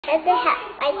And they had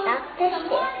my Dr.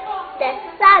 Seuss. The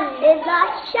sun did not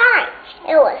shine.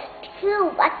 It was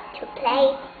too much to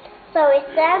play. So we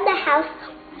sat in the house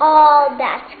all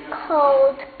that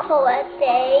cold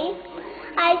day.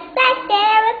 I sat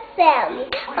there with Sally,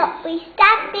 but we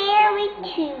sat there with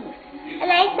two.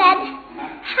 And I said,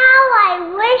 how I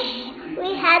wish we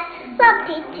had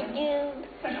something to do.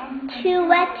 Too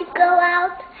wet to go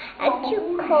out and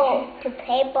too cold to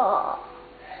play ball.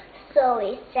 So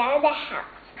we sat in the house.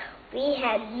 We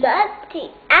had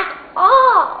nothing at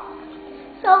all.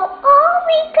 So all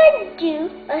we could do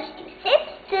was to sit.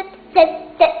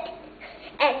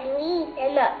 And we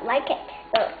did not like it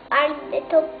one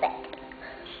little bit.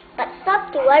 But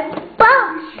something went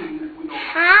bump.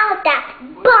 How that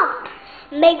bump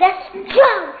made us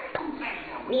jump.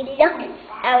 We looked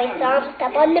and we saw him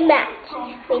step on the mat.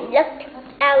 We looked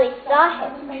and we saw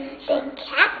him, the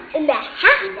cat in the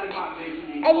hat.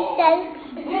 And he said,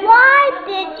 why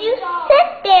did you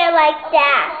sit there like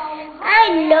that? I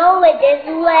know it is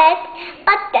wet,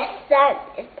 but the sun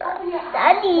is not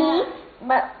sunny.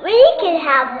 But we can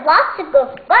have lots of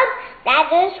good fun.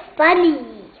 That is funny.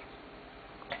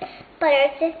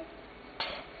 But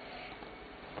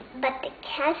the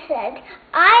cat said,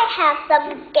 I have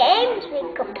some games we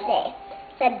could play.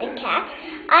 Said the cat,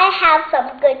 I have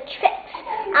some good tricks.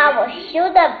 I will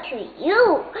show them to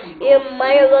you. Your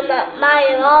mother will not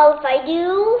mind at all if I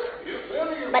do.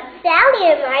 But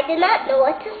Sally and I did not know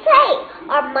what to say.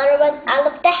 Our mother was out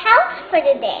of the house for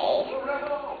the day.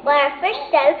 But our fish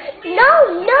said, no,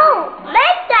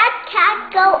 let that cat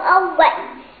go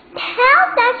away. Tell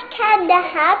that cat in the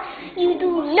hat you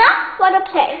do not want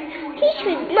to play. He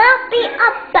should not be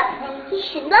up. He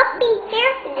should not be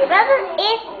here, and the river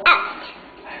is out.